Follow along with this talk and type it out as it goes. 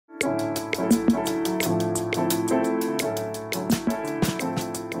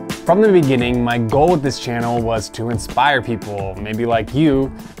From the beginning, my goal with this channel was to inspire people, maybe like you,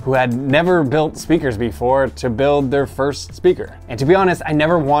 who had never built speakers before, to build their first speaker. And to be honest, I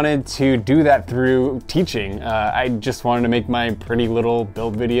never wanted to do that through teaching. I just wanted to make my pretty little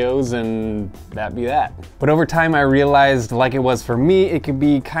build videos and that be that. But over time, I realized, like it was for me, it could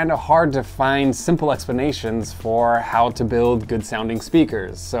be kind of hard to find simple explanations for how to build good sounding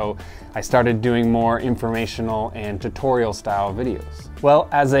speakers. So I started doing more informational and tutorial style videos. Well,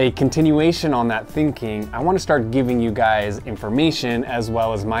 as a continuation on that thinking, I want to start giving you guys information as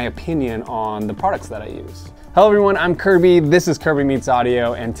well as my opinion on the products that I use. Hello everyone, I'm Kirby, this is Kirby Meets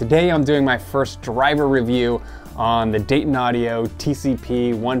Audio, and today I'm doing my first driver review on the Dayton Audio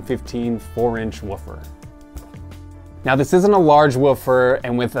TCP115 4-inch woofer. Now this isn't a large woofer,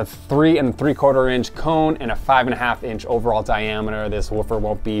 and with a 3 3/4 inch cone and a 5.5 inch overall diameter, this woofer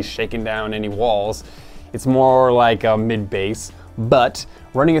won't be shaking down any walls. It's more like a mid-bass, but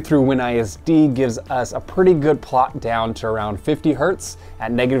running it through WinISD gives us a pretty good plot down to around 50 Hertz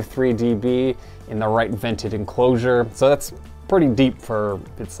at -3 dB in the right vented enclosure. So that's pretty deep for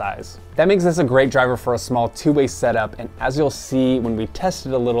its size. That makes this a great driver for a small two-way setup, and as you'll see when we test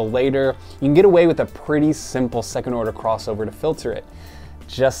it a little later, you can get away with a pretty simple second order crossover to filter it.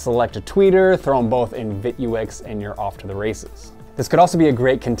 Just select a tweeter, throw them both in VitUX, and you're off to the races. This could also be a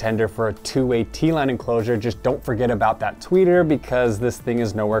great contender for a two-way T-line enclosure. Just don't forget about that tweeter because this thing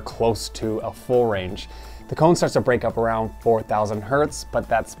is nowhere close to a full range. The cone starts to break up around 4,000 Hertz, but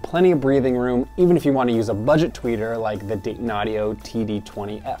that's plenty of breathing room even if you want to use a budget tweeter like the Dayton Audio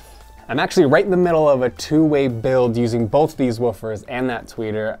TD20F. I'm actually right in the middle of a two-way build using both these woofers and that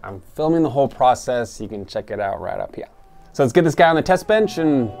tweeter. I'm filming the whole process. You can check it out right up here. So let's get this guy on the test bench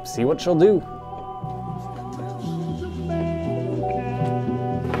and see what she'll do.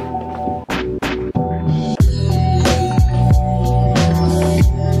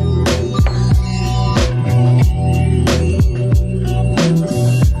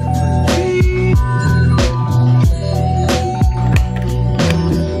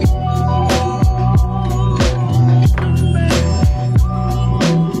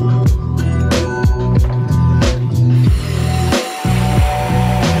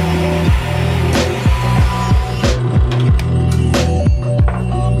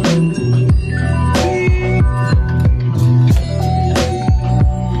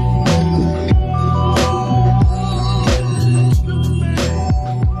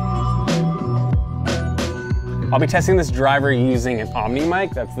 I'll be testing this driver using an Omni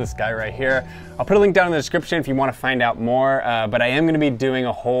mic. That's this guy right here. I'll put a link down in the description if you want to find out more, but I am going to be doing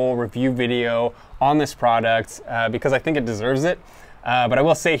a whole review video on this product because I think it deserves it. But I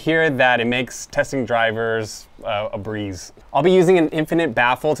will say here that it makes testing drivers a breeze. I'll be using an infinite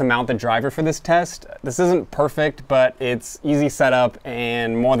baffle to mount the driver for this test. This isn't perfect, but it's easy setup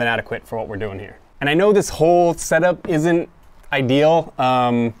and more than adequate for what we're doing here. And I know this whole setup isn't ideal.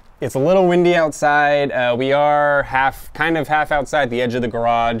 It's a little windy outside. We are kind of half outside the edge of the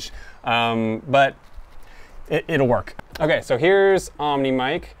garage, but it'll work. Okay, so here's Omni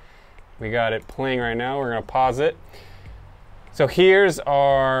mic. We got it playing right now. We're gonna pause it. So here's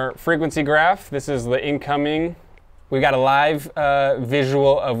our frequency graph. This is the incoming. We got a live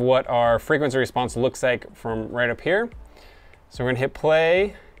visual of what our frequency response looks like from right up here. So we're gonna hit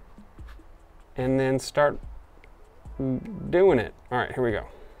play and then start doing it. All right, here we go.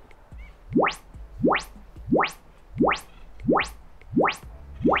 All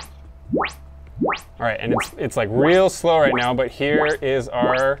right, and it's like real slow right now, but here is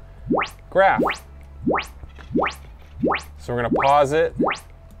our graph. So we're gonna pause it.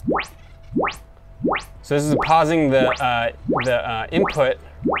 So this is pausing the input.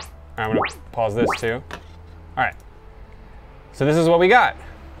 I'm gonna pause this too. All right, so this is what we got.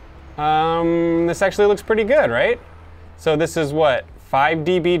 This actually looks pretty good, right? So this is what? 5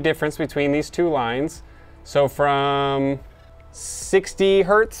 dB difference between these two lines. So from 60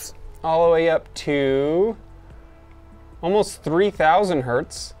 Hertz all the way up to almost 3,000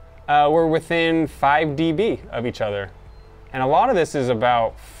 Hertz, we're within 5 dB of each other. And a lot of this is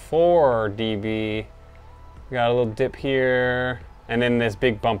about 4 dB. We got a little dip here, and then this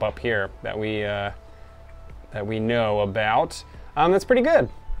big bump up here that we know about. That's pretty good.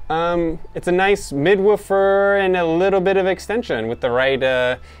 It's a nice mid-woofer and a little bit of extension. With the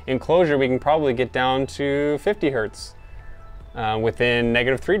right enclosure, we can probably get down to 50 Hertz within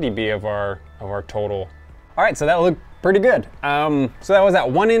 -3 dB of our total. All right, so that looked pretty good. So that was at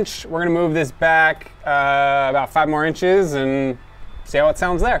 1 inch. We're gonna move this back about 5 more inches and see how it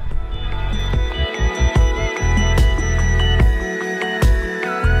sounds there.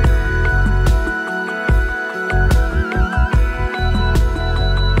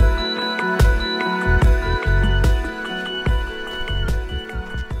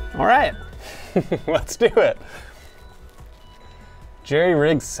 Let's do it. Jerry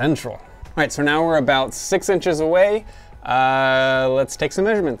Rig Central. All right, so now we're about 6 inches away. Let's take some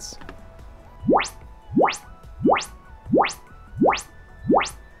measurements.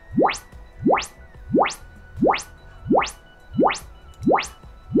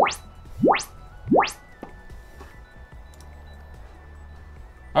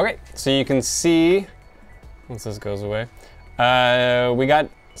 Okay, so you can see, once this goes away, we got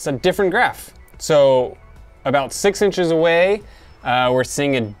a different graph. So about 6 inches away, we're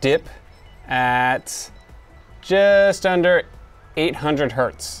seeing a dip at just under 800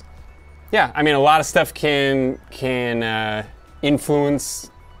 hertz. Yeah, I mean, a lot of stuff can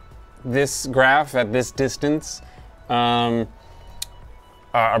influence this graph at this distance. Our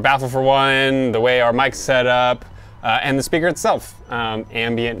baffle for one, the way our mic's set up, and the speaker itself,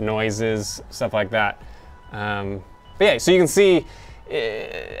 ambient noises, stuff like that. But yeah, so you can see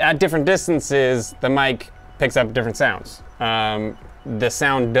at different distances, the mic picks up different sounds. The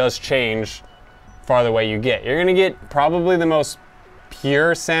sound does change farther away you get. You're gonna get probably the most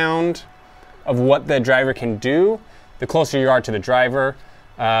pure sound of what the driver can do. The closer you are to the driver,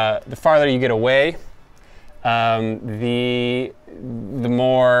 the farther you get away, the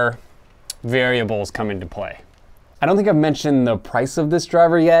more variables come into play. I don't think I've mentioned the price of this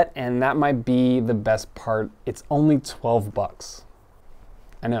driver yet, and that might be the best part. It's only 12 bucks.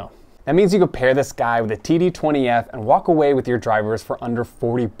 I know. That means you could pair this guy with a TD20F and walk away with your drivers for under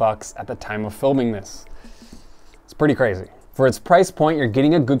 40 bucks at the time of filming this. It's pretty crazy. For its price point, you're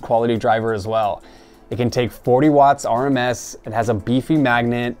getting a good quality driver as well. It can take 40 watts RMS, it has a beefy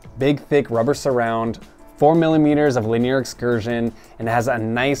magnet, big thick rubber surround, 4 millimeters of linear excursion, and it has a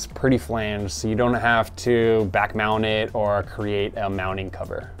nice pretty flange so you don't have to back mount it or create a mounting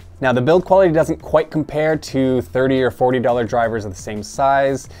cover. Now the build quality doesn't quite compare to $30 or $40 drivers of the same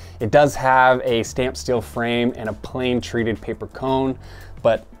size. It does have a stamped steel frame and a plain treated paper cone,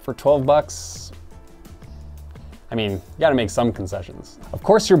 but for 12 bucks, I mean, you gotta make some concessions. Of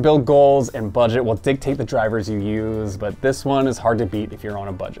course, your build goals and budget will dictate the drivers you use, but this one is hard to beat if you're on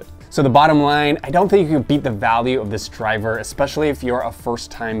a budget. So the bottom line, I don't think you can beat the value of this driver, especially if you're a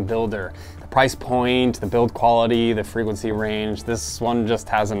first-time builder. The price point, the build quality, the frequency range, this one just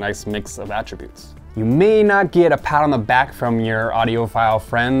has a nice mix of attributes. You may not get a pat on the back from your audiophile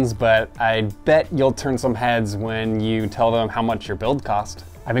friends, but I bet you'll turn some heads when you tell them how much your build cost.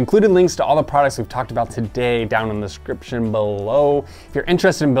 I've included links to all the products we've talked about today down in the description below. If you're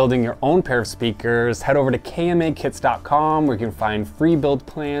interested in building your own pair of speakers, head over to kmakits.com where you can find free build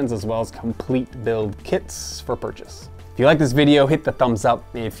plans as well as complete build kits for purchase. If you like this video, hit the thumbs up.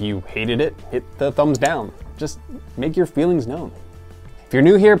 If you hated it, hit the thumbs down. Just make your feelings known. If you're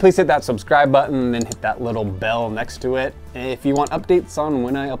new here, please hit that subscribe button and hit that little bell next to it if you want updates on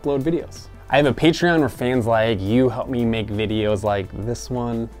when I upload videos. I have a Patreon where fans like you help me make videos like this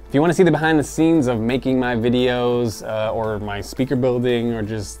one. If you want to see the behind the scenes of making my videos or my speaker building or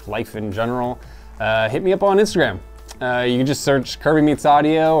just life in general, hit me up on Instagram. You can just search Kirby Meets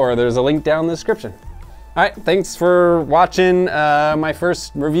Audio or there's a link down in the description. All right, thanks for watching my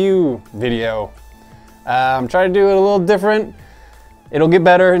first review video. I'm trying to do it a little different. It'll get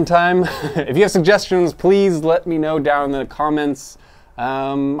better in time. If you have suggestions, please let me know down in the comments.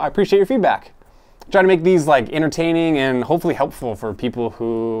 I appreciate your feedback. Try to make these like entertaining and hopefully helpful for people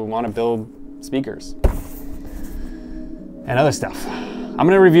who want to build speakers and other stuff. I'm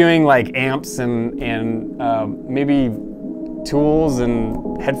gonna be reviewing like amps and maybe tools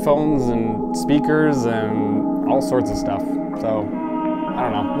and headphones and speakers and all sorts of stuff. So I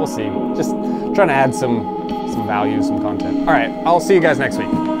don't know, we'll see. Just trying to add some value, some content. All right, I'll see you guys next week.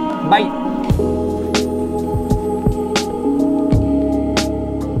 Bye.